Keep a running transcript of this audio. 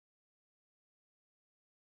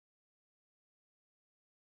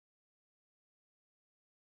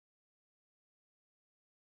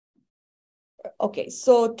Okay,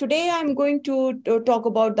 so today I'm going to talk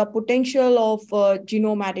about the potential of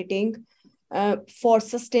genome editing for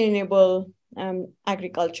sustainable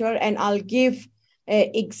agriculture, and I'll give an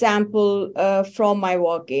example from my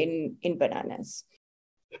work in bananas.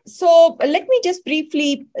 So let me just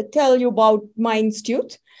briefly tell you about my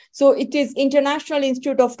institute. So it is International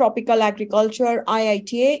Institute of Tropical Agriculture,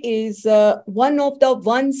 IITA, is one of the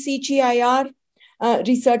CGIAR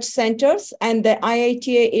research centers, and the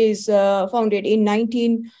IITA is founded in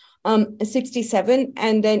 1967,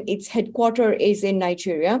 and then its headquarters is in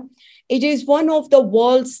Nigeria. It is one of the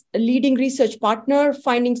world's leading research partner,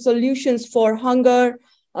 finding solutions for hunger,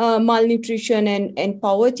 malnutrition, and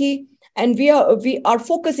poverty. And our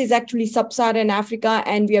focus is actually sub-Saharan Africa,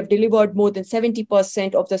 and we have delivered more than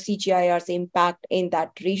 70% of the CGIAR's impact in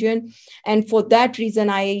that region. And for that reason,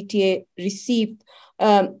 IITA received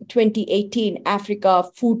 2018 Africa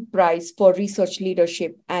Food Prize for Research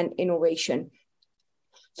Leadership and Innovation.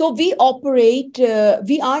 So we operate,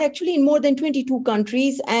 we are actually in more than 22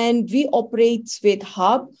 countries, and we operate with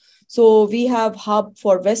hub. So we have hub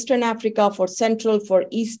for Western Africa, for Central, for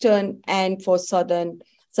Eastern, and for Southern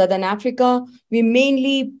Africa. We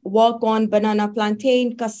mainly work on banana,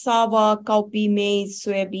 plantain, cassava, cowpea, maize,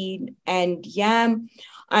 soybean, and yam.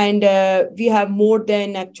 And we have more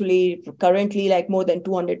than currently like more than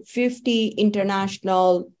 250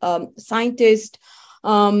 international scientists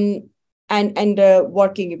and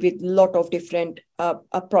working with a lot of different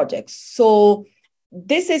projects. So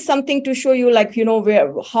this is something to show you, like,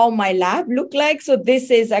 how my lab look like. So this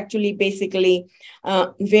is actually basically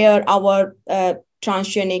where our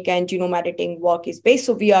transgenic and genome editing work is based.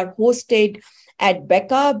 So we are hosted at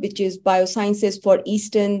BECA, which is Biosciences for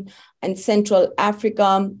Eastern and Central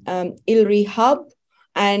Africa, ILRI hub.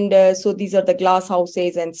 And so these are the glass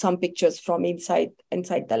houses and some pictures from inside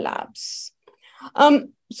the labs.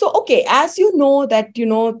 Okay, as you know that,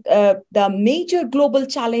 the major global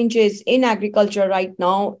challenges in agriculture right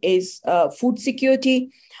now is food security.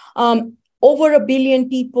 Over 1 billion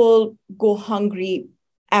people go hungry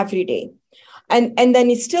every day. And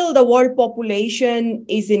then still the world population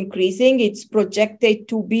is increasing. It's projected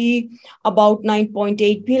to be about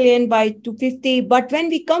 9.8 billion by 2050. But when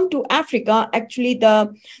we come to Africa, actually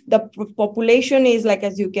the population is, like,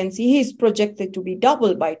 as you can see, is projected to be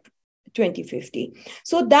double by 2050.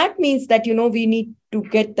 So that means that, we need to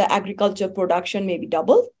get the agriculture production maybe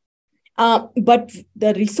double. But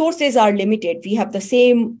the resources are limited. We have the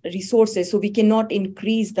same resources, so we cannot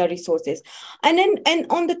increase the resources. And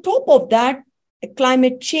on the top of that,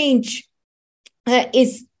 climate change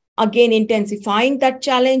is again intensifying that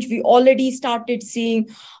challenge. We already started seeing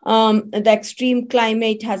the extreme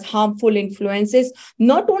climate has harmful influences,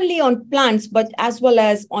 not only on plants, but as well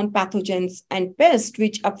as on pathogens and pests,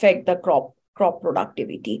 which affect the crop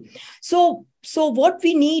productivity. So what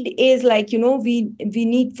we need is, like, we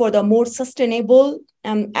need for the more sustainable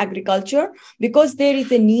agriculture, because there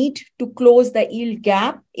is a need to close the yield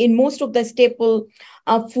gap in most of the staple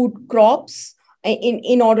food crops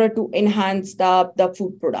in order to enhance the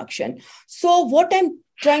food production. So what I'm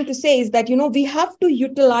trying to say is that, we have to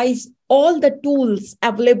utilize all the tools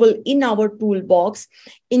available in our toolbox,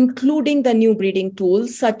 including the new breeding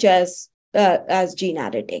tools such as gene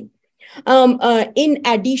editing, in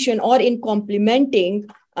addition or in complementing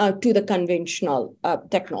to the conventional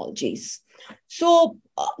technologies. So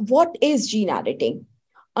what is gene editing?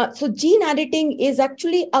 So gene editing is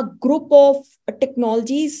actually a group of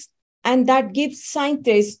technologies, and that gives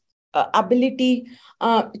scientists ability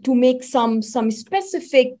to make some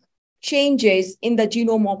specific changes in the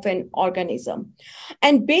genome of an organism.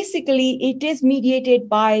 And basically, it is mediated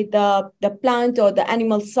by the plant or the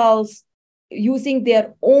animal cells using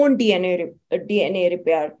their own DNA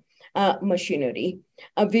repair machinery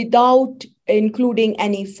without including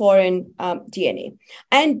any foreign DNA.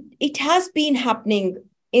 And it has been happening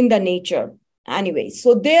in the nature anyway.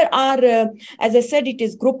 So there are, as I said, it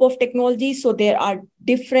is group of technologies. So there are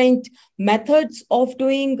different methods of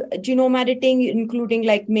doing genome editing, including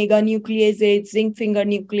like meganucleases, zinc finger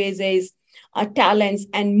nucleases, talents,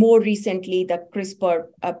 and more recently, the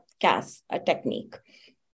CRISPR-Cas technique.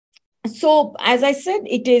 So as I said,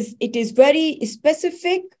 it is very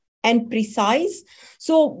specific and precise.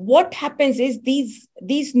 So what happens is these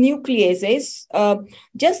nucleases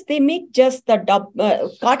they make just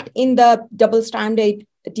the cut in the double-stranded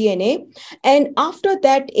DNA, and after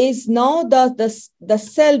that is now the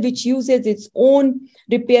cell which uses its own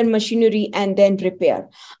repair machinery and then repair.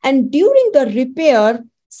 And during the repair,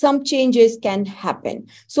 some changes can happen.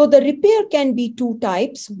 So the repair can be two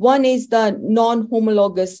types. One is the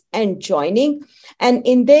non-homologous end joining. And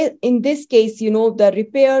in this case, the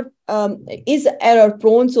repair is error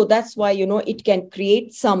prone. So that's why, it can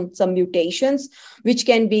create some mutations, which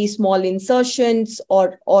can be small insertions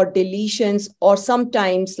or deletions, or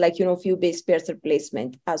sometimes like, few base pairs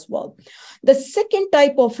replacement as well. The second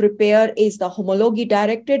type of repair is the homology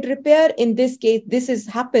directed repair. In this case,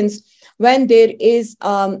 happens when there is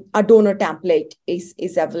a donor template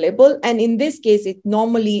is available. And in this case, it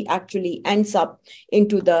normally actually ends up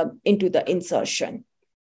into the insertion.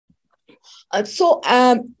 So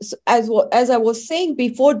as I was saying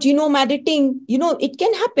before, genome editing, it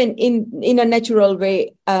can happen in a natural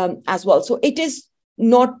way as well. So it is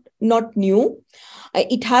not new.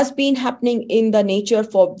 It has been happening in the nature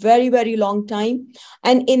for very, very long time.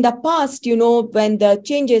 And in the past, when the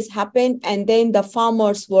changes happened, and then the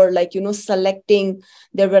farmers were like, selecting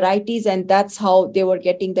their varieties, and that's how they were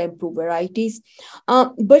getting the improved varieties.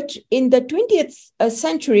 But in the 20th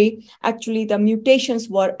century, actually, the mutations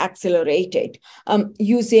were accelerated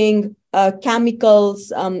using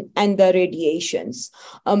chemicals and the radiations.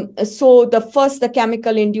 So the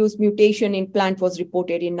chemical induced mutation in plant was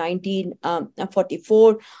reported in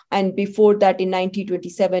 1944. And before that, in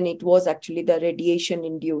 1927, it was actually the radiation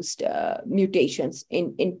induced mutations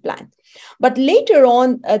in plant. But later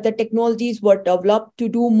on, the technologies were developed to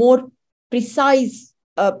do more precise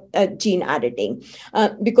gene editing,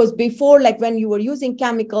 because before, like when you were using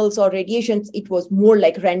chemicals or radiations, it was more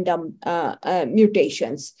like random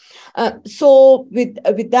mutations. So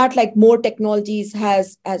with that, like more technologies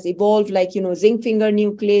has evolved, like zinc finger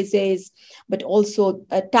nucleases, but also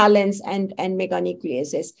talents and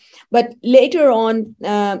meganucleases. But later on,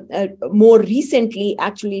 more recently,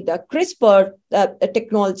 actually the CRISPR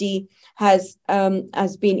technology has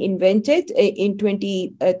been invented in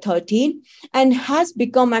 2013 and has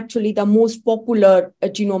become actually the most popular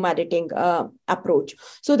genome editing approach.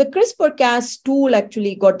 So the CRISPR-Cas tool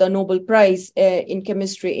actually got the Nobel Prize in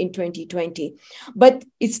chemistry in 2020, but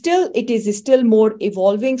it is still more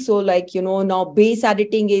evolving. So like, now base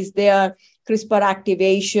editing is there, CRISPR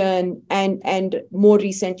activation, and more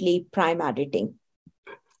recently prime editing.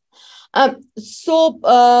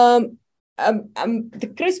 The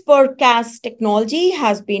CRISPR-Cas technology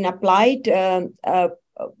has been applied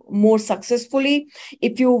more successfully.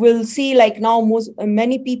 If you will see, like now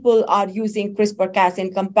many people are using CRISPR-Cas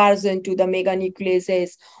in comparison to the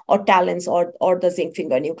meganucleases or talents or the zinc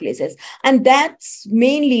finger nucleases. And that's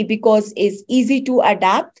mainly because it's easy to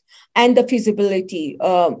adapt and the feasibility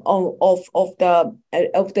of the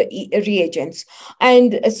reagents.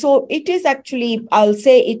 And so it is actually, I'll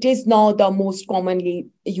say it is now the most commonly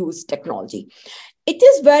used technology. It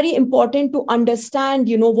is very important to understand,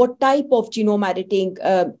 what type of genome editing,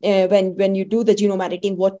 when you do the genome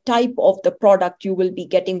editing, what type of the product you will be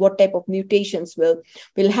getting, what type of mutations will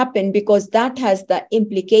happen, because that has the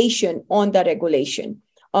implication on the regulation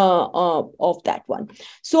of that one.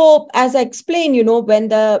 So as I explained, when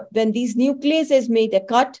these nucleases make the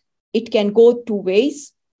cut, it can go two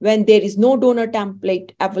ways. When there is no donor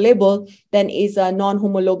template available, then is a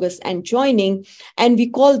non-homologous end joining. And we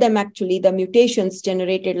call them actually the mutations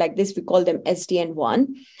generated like this, we call them SDN1.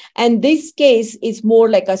 And this case is more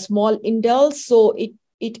like a small indel. So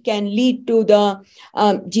it can lead to the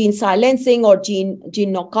gene silencing or gene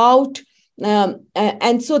knockout.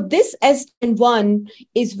 And so this SDN1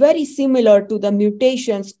 is very similar to the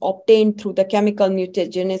mutations obtained through the chemical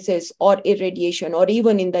mutagenesis or irradiation, or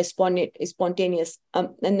even in the spontaneous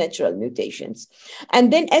natural mutations.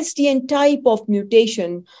 And then SDN type of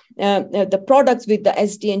mutation, the products with the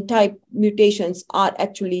SDN type mutations are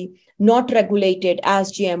actually not regulated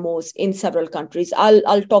as GMOs in several countries.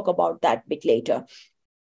 I'll talk about that a bit later.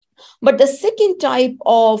 But the second type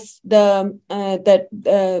of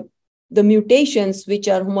the mutations, which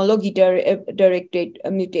are homology directed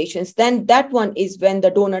mutations, then that one is when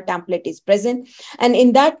the donor template is present. And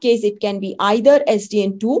in that case, it can be either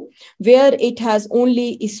SDN2, where it has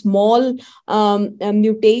only a small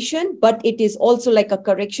mutation, but it is also like a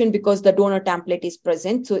correction because the donor template is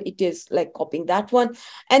present. So it is like copying that one.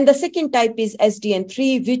 And the second type is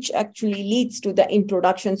SDN3, which actually leads to the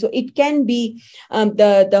introduction. So it can be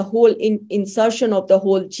the whole insertion of the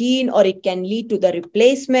whole gene, or it can lead to the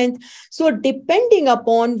replacement. So depending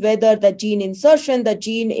upon whether the gene insertion, the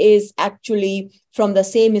gene is actually from the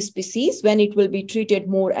same species, when it will be treated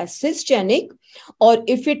more as cisgenic, or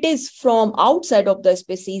if it is from outside of the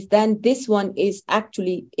species, then this one is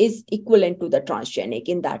equivalent to the transgenic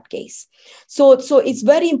in that case. So it's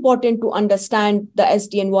very important to understand the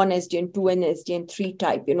SDN1, SDN2, and SDN3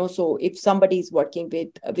 type, so if somebody is working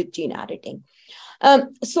with gene editing.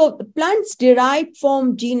 So plants derived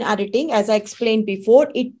from gene editing, as I explained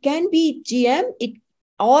before, it can be GM,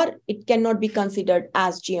 or it cannot be considered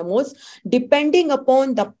as GMOs, depending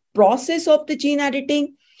upon the process of the gene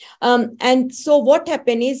editing. And so what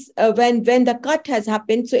happened is when the cut has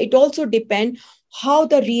happened, so it also depends how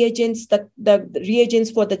the reagents, the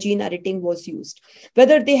reagents for the gene editing was used,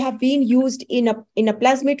 whether they have been used in a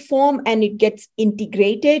plasmid form and it gets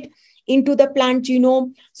integrated into the plant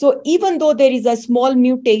genome. So even though there is a small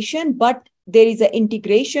mutation, but there is an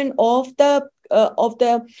integration of the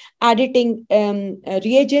editing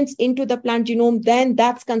reagents into the plant genome, then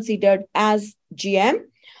that's considered as GM.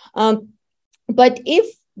 But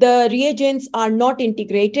if the reagents are not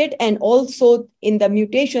integrated and also in the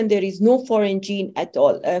mutation, there is no foreign gene at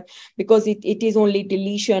all because it is only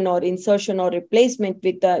deletion or insertion or replacement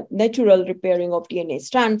with the natural repairing of DNA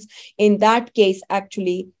strands. In that case,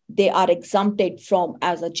 actually, they are exempted from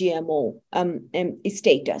as a GMO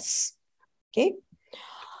status. Okay.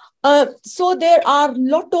 So there are a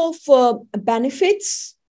lot of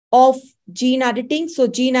benefits of gene editing. So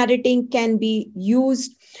gene editing can be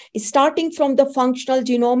used starting from the functional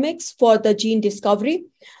genomics for the gene discovery.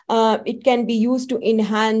 It can be used to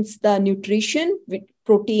enhance the nutrition with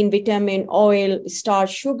protein, vitamin, oil,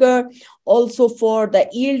 starch, sugar, also for the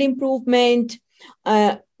yield improvement.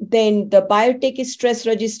 Then the biotic stress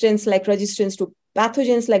resistance, like resistance to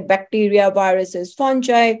pathogens like bacteria, viruses,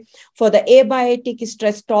 fungi, for the abiotic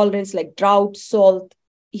stress tolerance like drought, salt,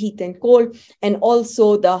 heat and cold, and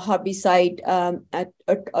also the herbicide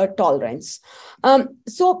tolerance.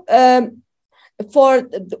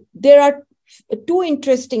 There are two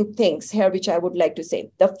interesting things here which I would like to say.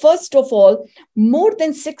 The first of all, more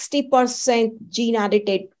than 60% gene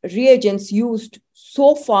edited reagents used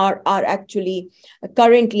so far are currently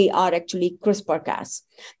CRISPR-Cas.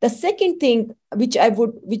 The second thing which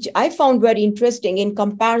I found very interesting in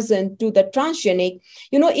comparison to the transgenic,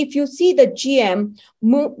 if you see the GM,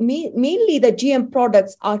 mainly the GM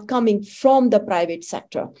products are coming from the private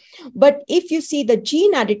sector. But if you see the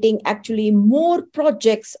gene editing, actually more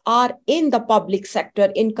projects are in the public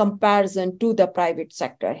sector in comparison to the private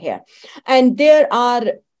sector here. And there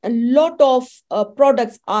are a lot of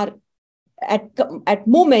products are at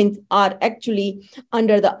moment are actually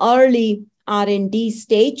under the early R&D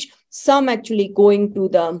stage, some actually going to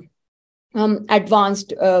the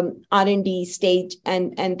advanced R&D stage,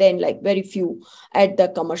 and then like very few at the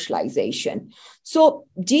commercialization. So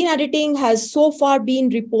gene editing has so far been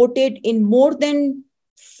reported in more than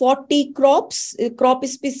 40 crop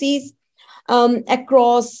species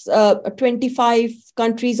across 25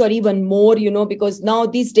 countries or even more, because now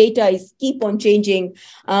this data keep on changing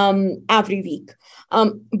every week.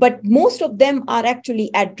 But most of them are actually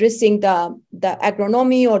addressing the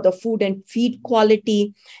agronomy or the food and feed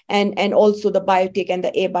quality, and also the biotic and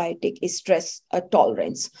the abiotic stress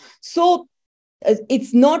tolerance. So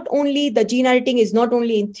it's not only the gene editing is not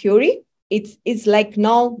only in theory, it's like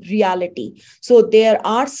now reality. So there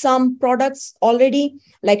are some products already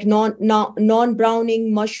like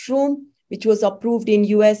non-browning mushroom, which was approved in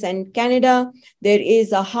US and Canada. There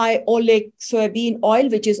is a high oleic soybean oil,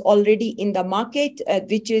 which is already in the market,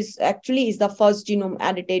 which is the first genome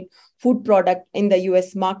edited food product in the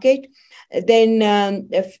US market. Then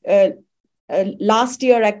last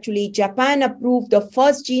year, actually, Japan approved the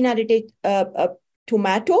first gene edited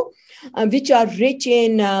tomato, which are rich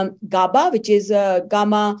in GABA, which is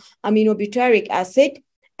gamma aminobutyric acid.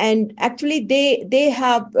 And actually, they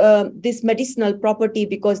have this medicinal property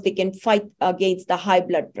because they can fight against the high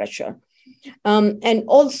blood pressure. And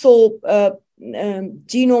also,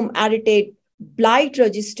 genome-edited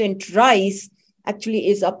blight-resistant rice actually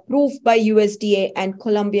is approved by USDA and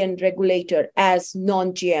Colombian regulator as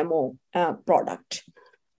non-GMO product.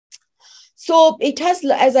 So it has,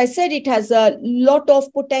 as I said, it has a lot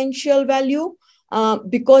of potential value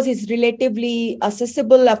because it's relatively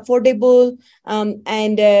accessible, affordable,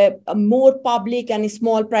 and a more public and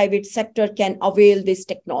small private sector can avail this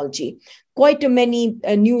technology. Quite many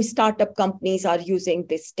new startup companies are using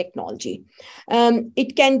this technology.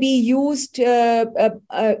 It can be used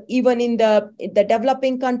even in the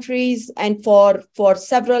developing countries and for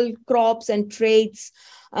several crops and traits.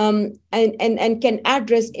 And can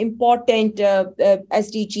address important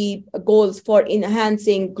SDG goals for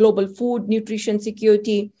enhancing global food nutrition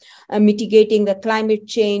security, mitigating the climate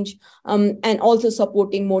change, and also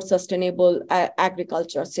supporting more sustainable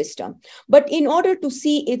agriculture system. But in order to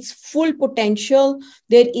see its full potential,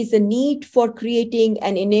 there is a need for creating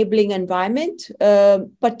an enabling environment,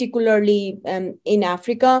 particularly in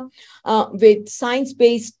Africa, with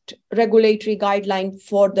science-based regulatory guideline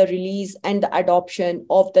for the release and the adoption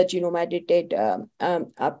of the genome-edited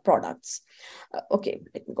products. Okay,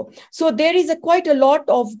 let me go. So there is quite a lot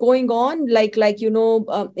of going on,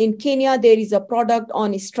 in Kenya, there is a product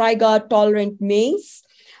on Striga tolerant maize.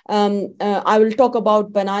 I will talk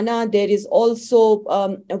about banana. There is also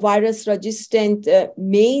virus resistant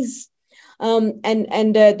maize.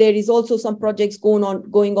 And there is also some projects going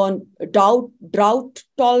on drought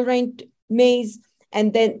tolerant maize,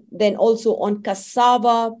 and then also on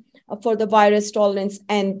cassava for the virus tolerance,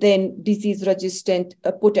 and then disease resistant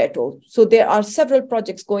potato. So there are several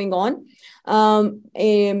projects going on.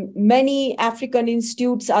 Many African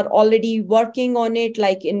institutes are already working on it,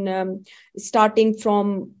 like in starting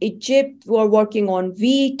from Egypt, who are working on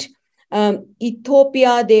wheat.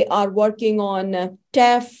 Ethiopia, they are working on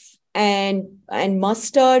teff and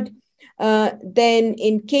mustard. Then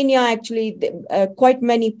in Kenya, actually, quite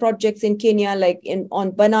many projects in Kenya, like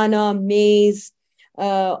on banana, maize,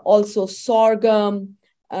 also sorghum.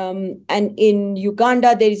 And in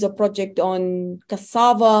Uganda, there is a project on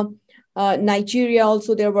cassava. Nigeria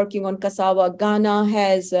also, they're working on cassava. Ghana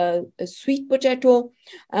has a sweet potato.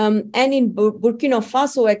 And in Burkina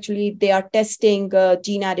Faso, actually, they are testing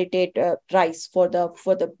gene-edited rice for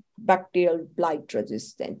the bacterial blight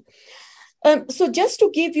resistant. So just to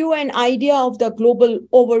give you an idea of the global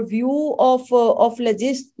overview of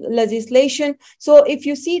legislation. So if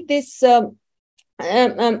you see this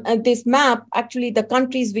this map, actually the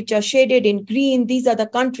countries which are shaded in green, these are the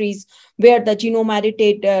countries where the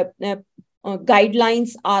genome-edited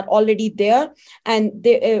guidelines are already there. And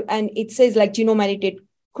it says like genome-edited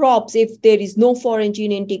crops, if there is no foreign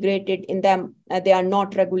gene integrated in them, they are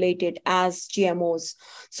not regulated as GMOs.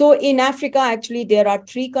 So in Africa, actually, there are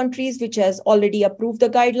 3 countries which has already approved the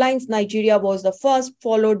guidelines. Nigeria was the first,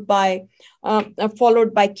 followed by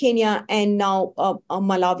Kenya, and now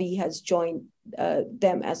Malawi has joined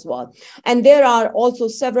them as well. And there are also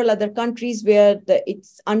several other countries where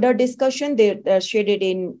it's under discussion. They're shaded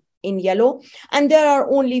in yellow. And there are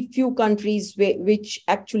only few countries which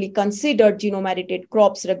actually consider genome-edited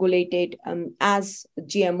crops regulated as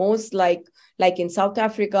GMOs, like in South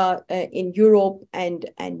Africa, in Europe, and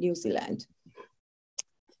New Zealand.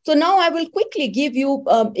 So now I will quickly give you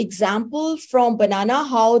example from banana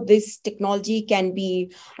how this technology can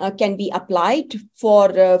be applied for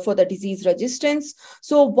the disease resistance.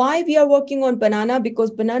 So why we are working on banana? Because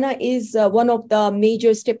banana is one of the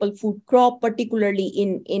major staple food crop, particularly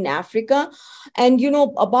in Africa. And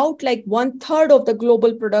about like 1/3 of the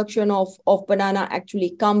global production of banana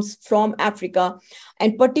actually comes from Africa,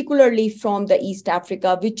 and particularly from the East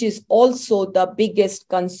Africa, which is also the biggest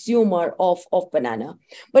consumer of banana.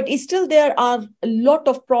 But still, there are a lot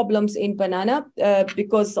of problems in banana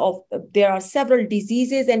because there are several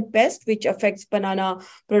diseases and pests which affects banana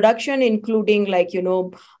production, including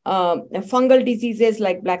fungal diseases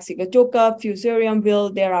like black sigatoka, fusarium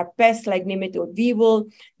wilt. There are pests like nematode weevil.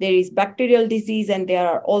 There is bacterial disease, and there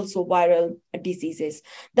are also viral diseases.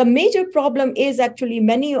 The major problem is actually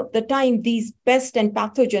many of the time these pests and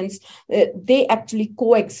pathogens, they actually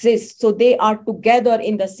coexist. So they are together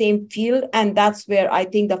in the same field, and that's where I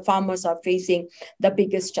think the farmers are facing the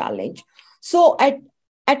biggest challenge. So at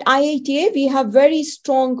IITA, we have very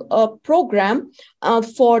strong program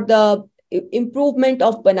for the improvement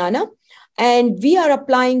of banana. And we are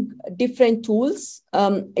applying different tools.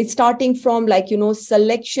 It's starting from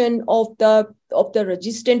selection of the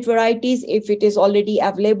resistant varieties, if it is already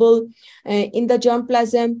available in the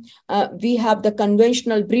germplasm. We have the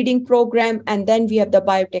conventional breeding program, and then we have the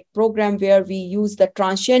biotic program where we use the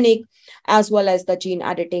transgenic as well as the gene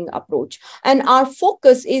editing approach. And our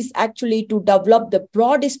focus is actually to develop the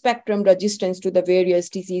broad spectrum resistance to the various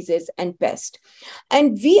diseases and pests.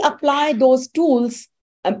 And we apply those tools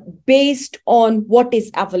based on what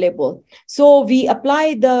is available. So we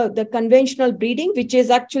apply the conventional breeding, which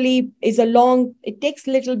is actually it takes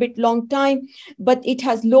a little bit long time, but it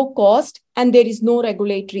has low cost, and there is no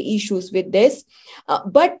regulatory issues with this.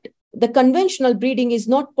 But the conventional breeding is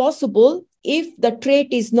not possible if the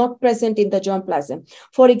trait is not present in the germplasm.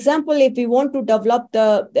 For example, if we want to develop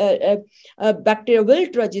the bacterial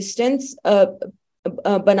wilt resistance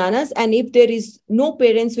bananas, and if there is no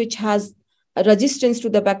parents which has a resistance to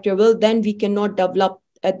the bacterial wilt, then we cannot develop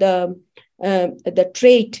the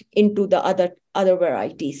trait into the other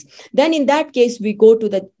varieties. Then in that case, we go to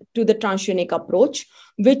the transgenic approach,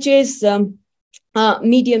 which is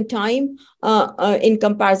medium time in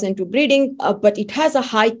comparison to breeding, but it has a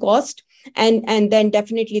high cost. And then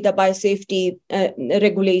definitely the biosafety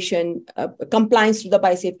regulation, compliance to the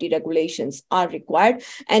biosafety regulations are required.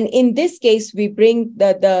 And in this case, we bring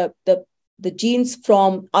the genes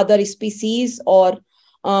from other species, or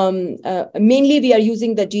mainly we are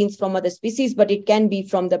using the genes from other species, but it can be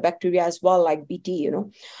from the bacteria as well, like BT,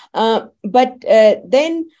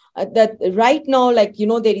 then that right now,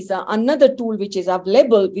 there is another tool which is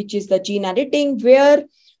available, which is the gene editing, where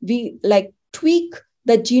we tweak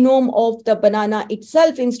the genome of the banana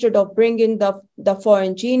itself instead of bringing the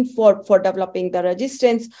foreign gene for developing the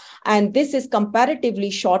resistance. And this is comparatively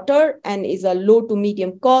shorter and is a low to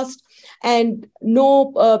medium cost, and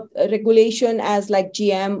no regulation as like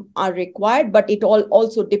GM are required, but it all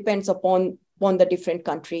also depends upon the different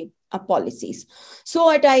country policies. So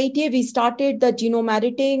at IITA, we started the genome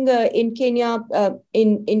editing in Kenya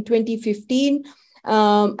in 2015.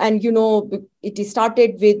 And it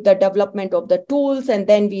started with the development of the tools, and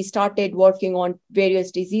then we started working on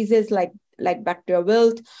various diseases like bacterial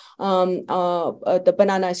wilt, the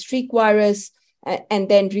banana streak virus, and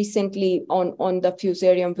then recently on the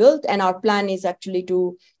fusarium wilt. And our plan is actually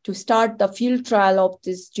to start the field trial of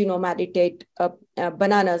this genome edited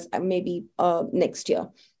bananas maybe next year.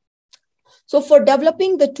 So for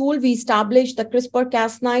developing the tool, we established the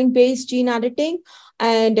CRISPR-Cas9 based gene editing,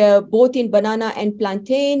 and both in banana and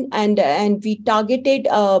plantain. And we targeted,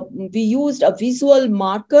 we used a visual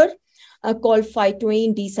marker called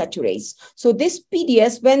phytoene desaturase. So this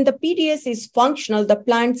PDS, when the PDS is functional, the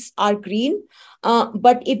plants are green.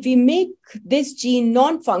 But if we make this gene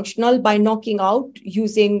non-functional by knocking out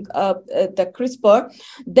using the CRISPR,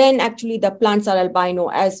 then actually the plants are albino,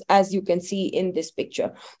 as you can see in this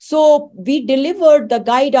picture. So we delivered the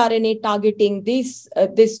guide RNA targeting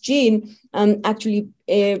this gene actually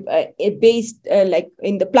based like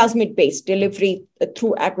in the plasmid-based delivery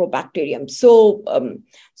through agrobacterium. So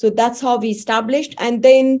that's how we established. And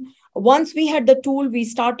then once we had the tool, we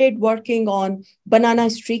started working on banana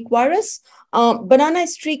streak virus. Banana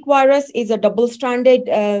streak virus is a double-stranded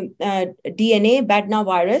DNA BADNA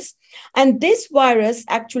virus, and this virus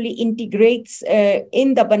actually integrates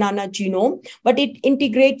in the banana genome, but it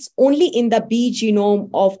integrates only in the B genome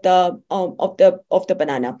of the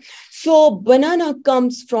banana. So banana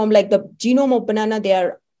comes from, like, the genome of banana. There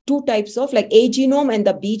are two types of, like, A genome and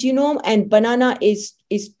the B genome, and banana is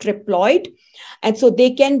triploid. And so they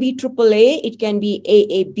can be AAA, it can be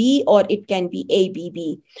AAB, or it can be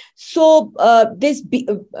ABB. So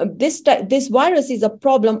this virus is a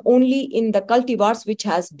problem only in the cultivars which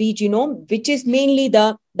has B genome, which is mainly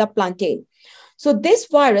the plantain. So this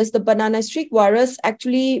virus, the banana streak virus,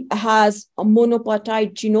 actually has a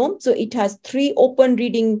monopartite genome. So it has 3 open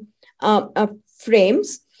reading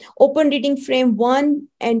frames. Open reading frame 1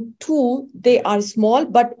 and 2, they are small,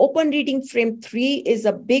 but open reading frame 3 is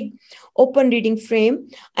a big open reading frame,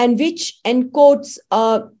 and which encodes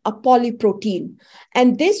a polyprotein.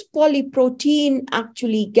 And this polyprotein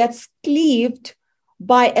actually gets cleaved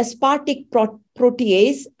by aspartic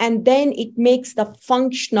protease, and then it makes the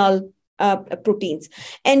functional proteins.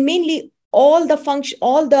 And mainly all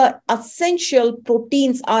the essential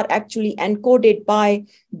proteins are actually encoded by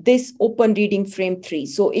this open reading frame 3.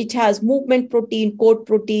 So it has movement protein, coat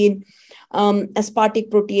protein, aspartic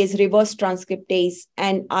protease, reverse transcriptase,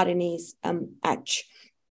 and RNase H.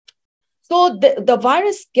 So the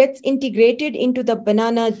virus gets integrated into the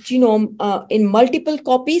banana genome in multiple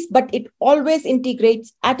copies, but it always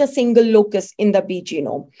integrates at a single locus in the B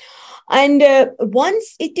genome. And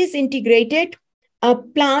once it is integrated, a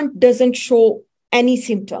plant doesn't show any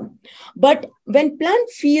symptom. But when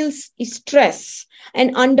plant feels stress,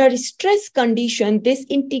 and under stress condition, this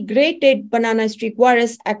integrated banana streak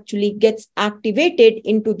virus actually gets activated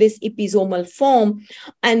into this episomal form.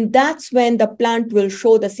 And that's when the plant will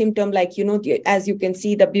show the symptom, like, as you can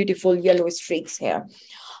see, the beautiful yellow streaks here.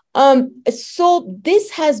 So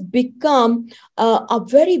this has become a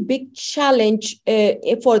very big challenge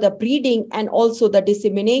for the breeding and also the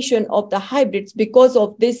dissemination of the hybrids because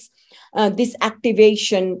of this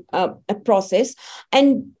activation process.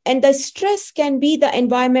 And the stress can be the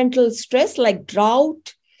environmental stress like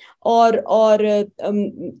drought, or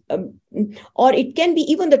it can be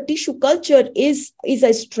even the tissue culture is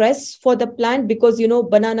a stress for the plant, because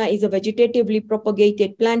banana is a vegetatively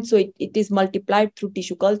propagated plant, so it is multiplied through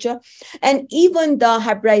tissue culture. And even the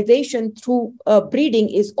hybridization through breeding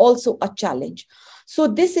is also a challenge. So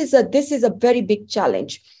this is a very big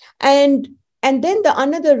challenge. And then the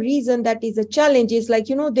another reason that is a challenge is, like,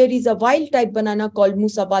 there is a wild type banana called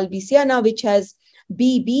Musa balbisiana, which has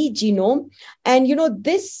BB genome. And,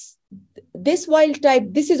 this wild type,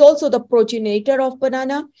 this is also the progenitor of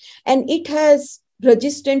banana, and it has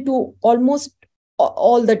resistant to almost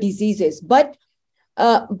all the diseases. But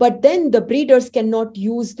then the breeders cannot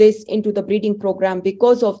use this into the breeding program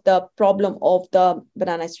because of the problem of the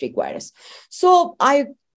banana streak virus. So I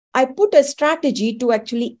put a strategy to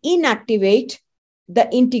actually inactivate the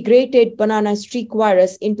integrated banana streak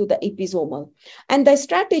virus into the episomal. And the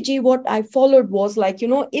strategy, what I followed was like,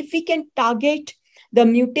 if we can target the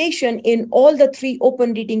mutation in all the 3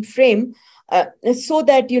 open reading frame, so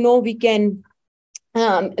that, we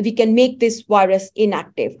can make this virus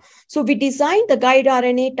inactive. So we designed the guide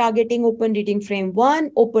RNA targeting open reading frame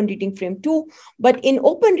 1, open reading frame 2, but in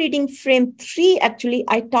open reading frame 3, actually,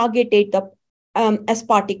 I targeted the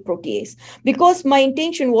aspartic protease, because my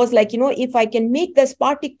intention was like, if I can make the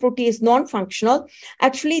aspartic protease non-functional,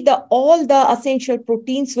 actually all the essential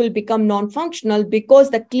proteins will become non-functional, because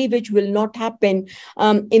the cleavage will not happen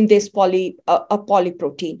in this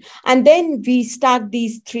polyprotein. And then we stacked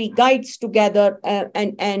these 3 guides together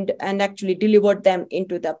and actually delivered them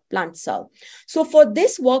into the plant cell. So for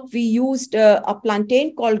this work, we used a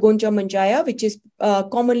plantain called Gonja manjaya, which is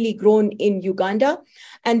commonly grown in Uganda.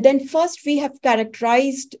 And then first we have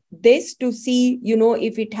characterized this to see,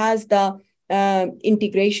 if it has the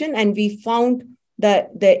integration, and we found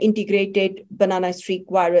the integrated banana streak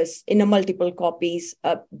virus in a multiple copies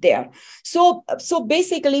there. So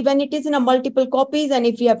basically, when it is in a multiple copies, and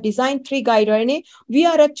if we have designed 3 guide RNA, we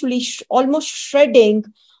are actually almost shredding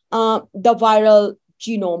the viral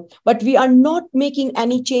genome, but we are not making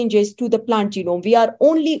any changes to the plant genome. We are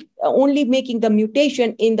only making the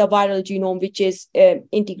mutation in the viral genome, which is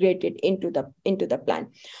integrated into the plant.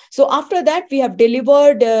 So after that, we have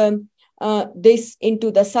delivered this into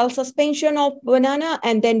the cell suspension of banana,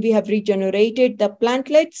 and then we have regenerated the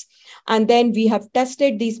plantlets, and then we have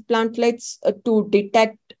tested these plantlets to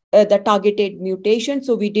detect the targeted mutation.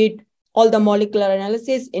 So we did all the molecular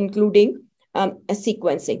analysis, including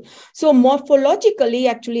sequencing. So morphologically,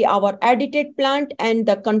 actually, our edited plant and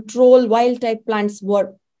the control wild type plants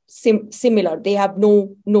were similar. They have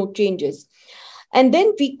no changes. And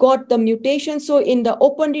then we got the mutation. So in the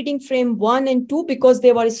open reading frame 1 and 2, because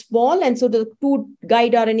they were small, and so the 2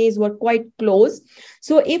 guide RNAs were quite close.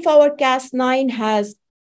 So if our Cas9 has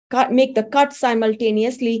make the cut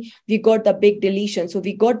simultaneously, we got the big deletion. So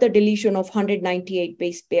we got the deletion of 198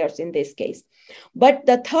 base pairs in this case. But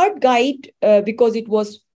the third guide, because it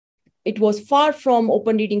was far from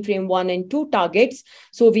open reading frame 1 and 2 targets,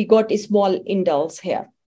 so we got small indels here.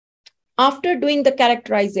 After doing the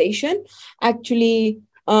characterization, actually,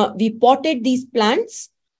 we potted these plants,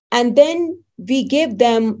 and then we gave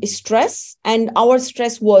them stress, and our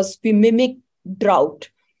stress was we mimicked drought.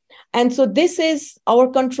 And so this is our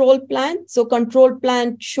control plant. So control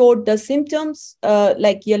plant showed the symptoms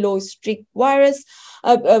like yellow streak virus,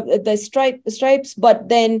 the stripes, but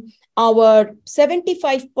then our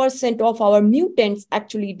 75% of our mutants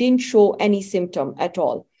actually didn't show any symptom at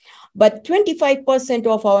all. But 25%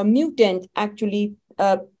 of our mutant actually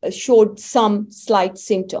showed some slight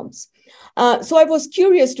symptoms. So I was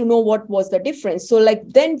curious to know what was the difference. So like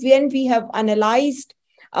then when we have analyzed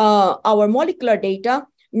our molecular data,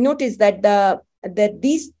 notice that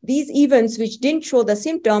these events which didn't show the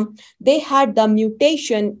symptom, they had the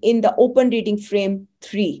mutation in the open reading frame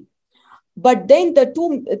 3. But then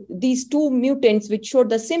these 2 mutants which showed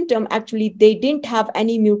the symptom, actually, they didn't have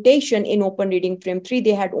any mutation in open reading frame 3.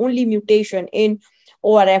 They had only mutation in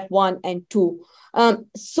ORF1 and 2.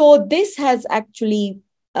 So this has actually,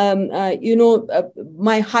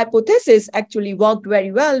 my hypothesis actually worked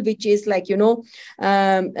very well, which is like,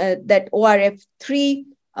 that ORF3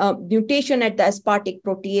 mutation at the aspartic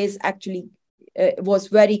protease actually was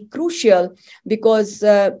very crucial, because,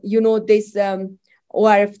 this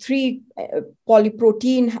ORF3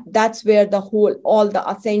 polyprotein, that's where all the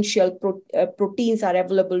essential proteins are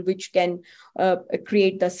available, which can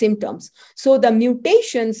create the symptoms. So the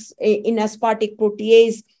mutations in aspartic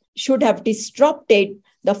protease should have disrupted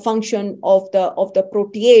the function of the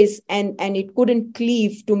protease, and it couldn't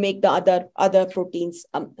cleave to make the other proteins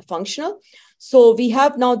functional. So we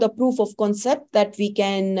have now the proof of concept that we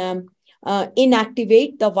can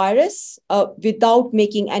inactivate the virus without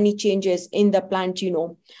making any changes in the plant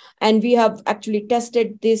genome. And we have actually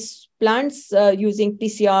tested these plants using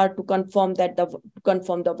PCR to confirm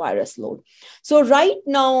the virus load. So right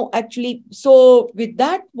now, actually, so with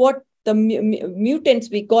that, what the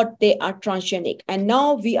mutants we got, they are transgenic. And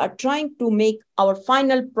now we are trying to make our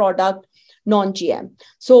final product non-GM.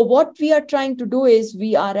 So what we are trying to do is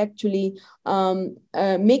we are actually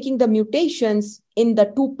making the mutations in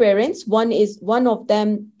the 2 parents. One of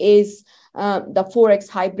them is the 4x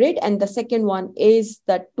hybrid, and the second one is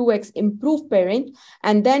the 2x improved parent.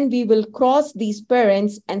 And then we will cross these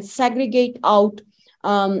parents and segregate out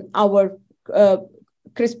our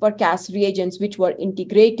CRISPR-Cas reagents, which were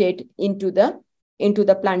integrated into the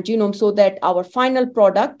plant genome, so that our final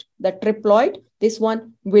product, the triploid, this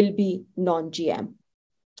one will be non-GM.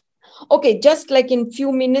 Okay, just like in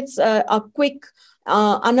few minutes, a quick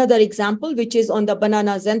another example, which is on the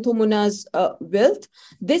banana Xanthomonas wilt.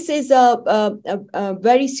 This is a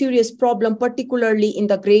very serious problem, particularly in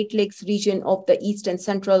the Great Lakes region of the East and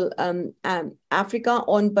Central Africa.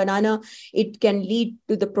 On banana, it can lead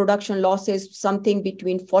to the production losses, something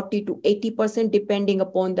between 40 to 80%, depending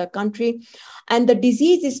upon the country. And the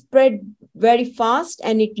disease is spread very fast,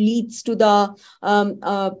 and it leads to the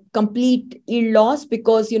complete yield loss,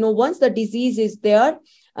 because, once the disease is there,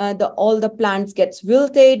 all the plants gets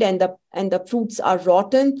wilted and the fruits are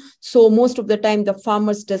rotten. So most of the time the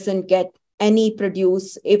farmers doesn't get any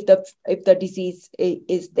produce if the disease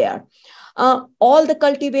is there. All the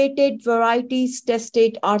cultivated varieties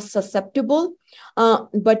tested are susceptible,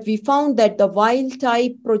 but we found that the wild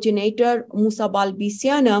type progenitor Musa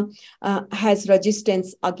balbisiana has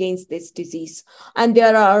resistance against this disease. And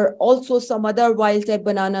there are also some other wild type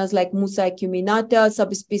bananas like Musa acuminata,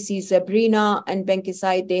 subspecies zebrina, and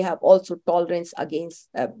Benkesai. They have also tolerance against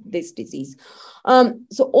this disease.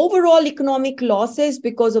 So overall economic losses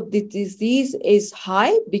because of this disease is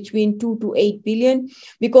high, between 2 to 8 billion,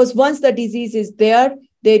 because once the disease is there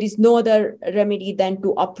is no other remedy than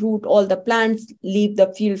to uproot all the plants, leave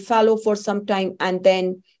the field fallow for some time, and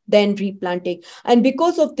then replanting. And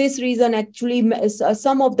because of this reason, actually,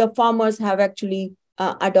 some of the farmers have actually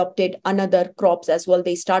adopted another crops as well.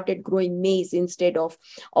 They started growing maize instead of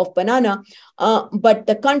banana. But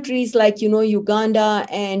the countries like, Uganda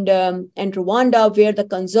and Rwanda, where the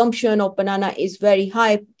consumption of banana is very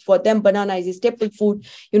high, for them, banana is a staple food.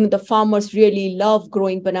 The farmers really love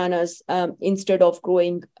growing bananas instead of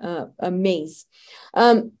growing maize.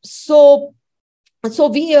 So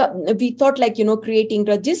we thought, like, creating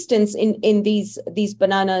resistance in these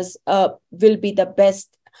bananas will be the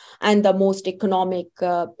best and the most economic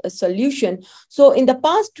solution. So in the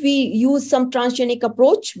past, we used some transgenic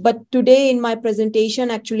approach, but today in my presentation,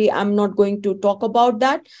 actually, I'm not going to talk about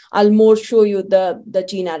that. I'll more show you the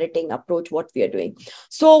gene editing approach, what we are doing.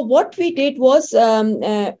 So what we did was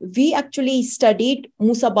we actually studied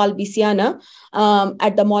Musa balbisiana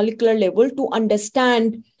at the molecular level to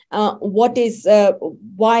understand what is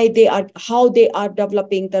how they are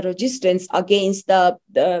developing the resistance against the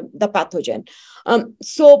pathogen.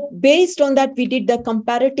 So based on that, we did the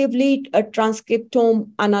comparatively transcriptome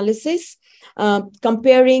analysis,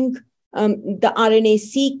 comparing the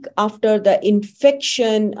RNA-seq after the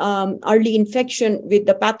infection, early infection with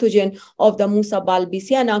the pathogen of the Musa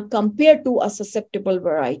balbisiana compared to a susceptible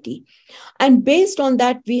variety. And based on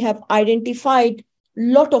that, we have identified a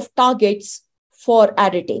lot of targets for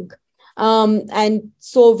editing. And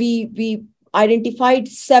so we identified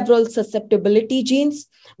several susceptibility genes,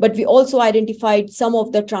 but we also identified some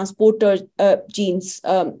of the transporter genes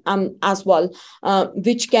as well,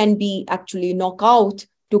 which can be actually knocked out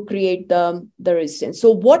to create the resistance. So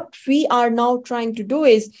what we are now trying to do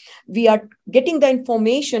is we are getting the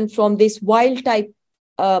information from this wild type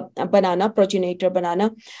banana, progenitor banana,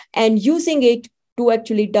 and using it to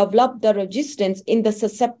actually develop the resistance in the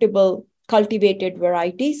susceptible cultivated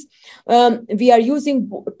varieties. We are using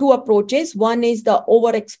two approaches. One is the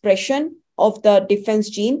overexpression of the defense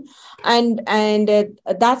gene, and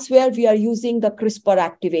that's where we are using the CRISPR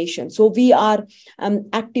activation. So we are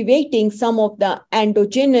activating some of the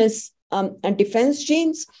endogenous defense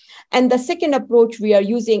genes. And the second approach we are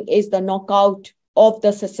using is the knockout of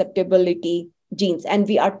the susceptibility genes, and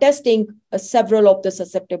we are testing several of the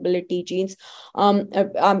susceptibility genes.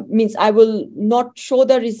 Means I will not show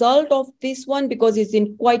the result of this one because it's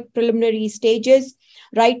in quite preliminary stages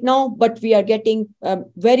right now, but we are getting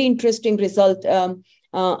very interesting result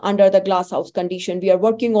under the glasshouse condition. We are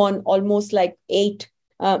working on almost like 8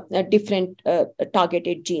 different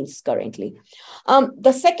targeted genes currently.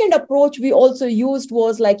 The second approach we also used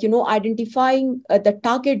was identifying the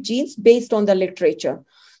target genes based on the literature.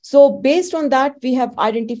 So based on that, we have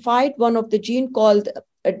identified one of the gene called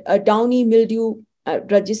a downy mildew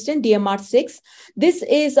resistant DMR6. This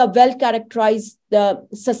is a well-characterized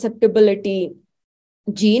susceptibility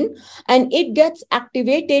gene, and it gets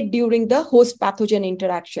activated during the host pathogen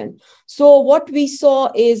interaction. So what we saw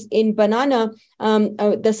is in banana,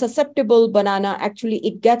 the susceptible banana, actually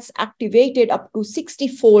it gets activated up to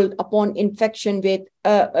 60-fold upon infection with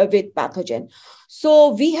pathogen.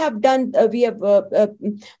 So we have done,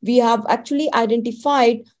 we have actually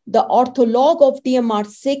identified the ortholog of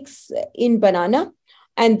DMR6 in banana,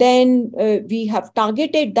 and then we have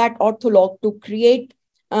targeted that ortholog to create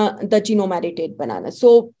the genome-edited banana.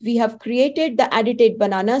 So we have created the edited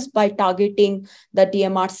bananas by targeting the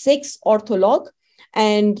DMR6 ortholog.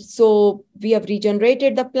 And so we have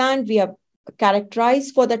regenerated the plant. We have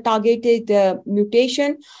characterized for the targeted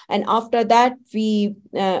mutation. And after that, we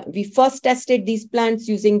first tested these plants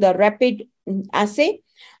using the rapid assay.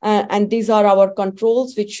 And these are our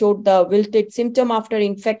controls, which showed the wilted symptom after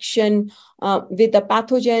infection with the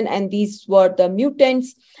pathogen, and these were the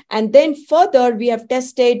mutants. And then further, we have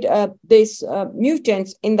tested these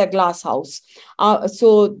mutants in the glass house.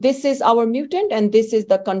 So this is our mutant, and this is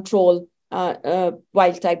the control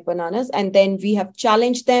wild type bananas. And then we have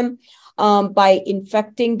challenged them by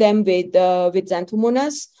infecting them with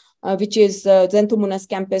Xanthomonas, which is Xanthomonas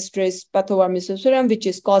campestris pathovirus, which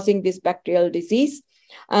is causing this bacterial disease.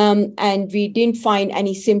 And we didn't find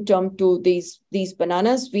any symptom to these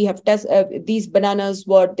bananas. We have tested these bananas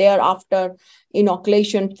were there after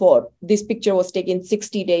inoculation. For this picture was taken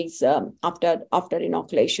 60 days after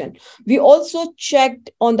inoculation. We also checked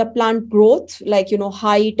on the plant growth, like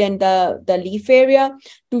height and the leaf area,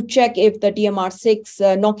 to check if the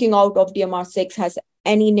DMR6 knocking out of DMR6 has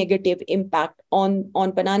any negative impact on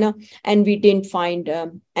banana, and we didn't find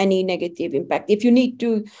any negative impact. If you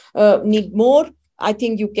need more, I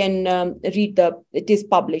think you can read it is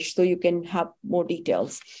published, so you can have more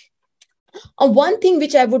details. One thing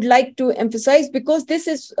which I would like to emphasize, because this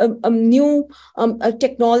is a new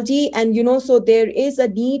technology, and so there is a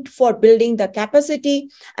need for building the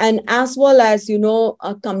capacity, and as well as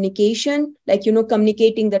communication, like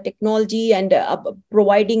communicating the technology and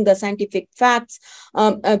providing the scientific facts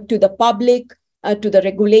to the public, to the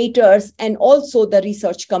regulators, and also the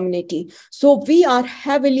research community. So we are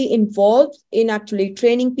heavily involved in actually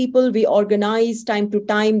training people. We organize time to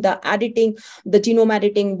time the genome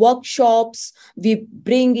editing workshops. We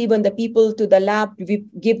bring even the people to the lab. We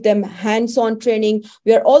give them hands-on training.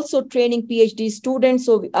 We are also training PhD students.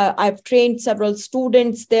 So I've trained several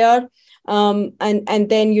students there. And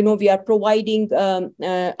then, we are providing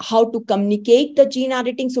how to communicate the gene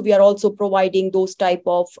editing. So we are also providing those type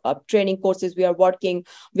of training courses. We are working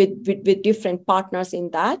with different partners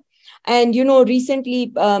in that. And,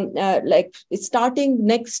 recently, like starting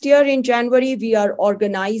next year in January, we are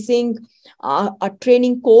organizing a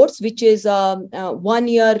training course, which is a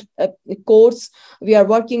 1-year course. We are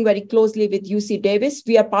working very closely with UC Davis.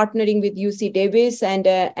 We are partnering with UC Davis and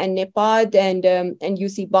NEPAD and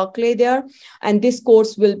UC Berkeley there. And this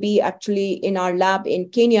course will be actually in our lab in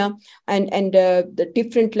Kenya, and the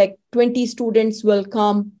different 20 students will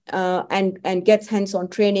come and get hands-on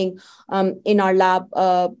training in our lab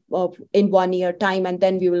in 1 year time, and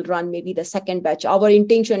then we will run maybe the second batch. Our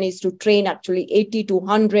intention is to train actually 80 to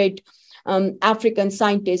 100 African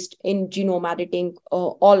scientists in genome editing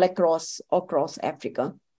all across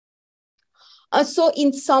Africa. So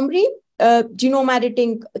in summary, genome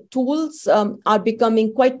editing tools are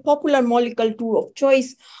becoming quite popular molecular tool of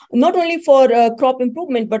choice, not only for crop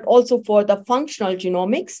improvement, but also for the functional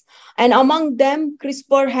genomics. And among them,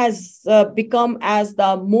 CRISPR has become as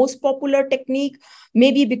the most popular technique,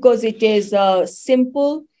 maybe because it is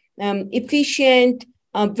simple, efficient,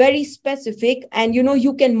 very specific, and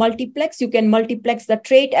you can multiplex the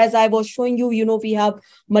trait. As I was showing you, we have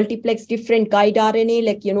multiplex different guide RNA,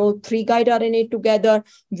 like 3 guide RNA together.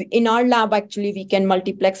 In our lab, actually, we can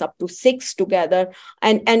multiplex up to 6 together,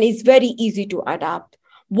 and it's very easy to adapt.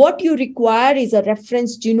 What you require is a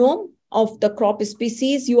reference genome of the crop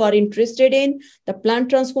species you are interested in, the plant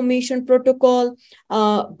transformation protocol,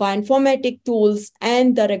 bioinformatic tools,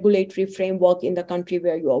 and the regulatory framework in the country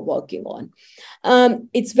where you are working on.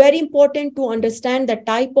 It's very important to understand the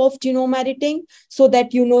type of genome editing so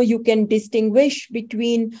that you can distinguish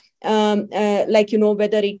between whether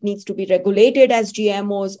it needs to be regulated as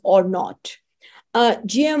GMOs or not.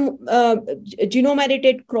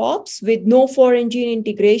 Genome-edited crops with no foreign gene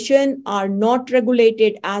integration are not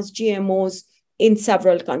regulated as GMOs in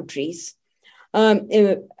several countries. And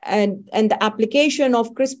the application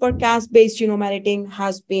of CRISPR-Cas-based genome editing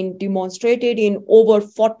has been demonstrated in over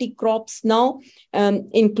 40 crops now,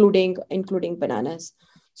 including bananas.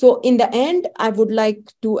 So in the end, I would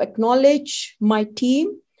like to acknowledge my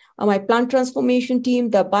team, my plant transformation team,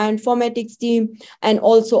 the bioinformatics team, and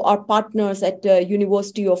also our partners at the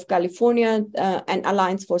University of California and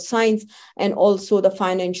Alliance for Science, and also the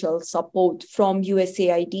financial support from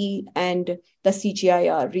USAID and the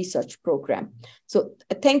CGIAR research program. So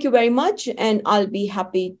thank you very much, and I'll be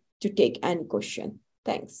happy to take any question.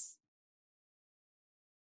 Thanks.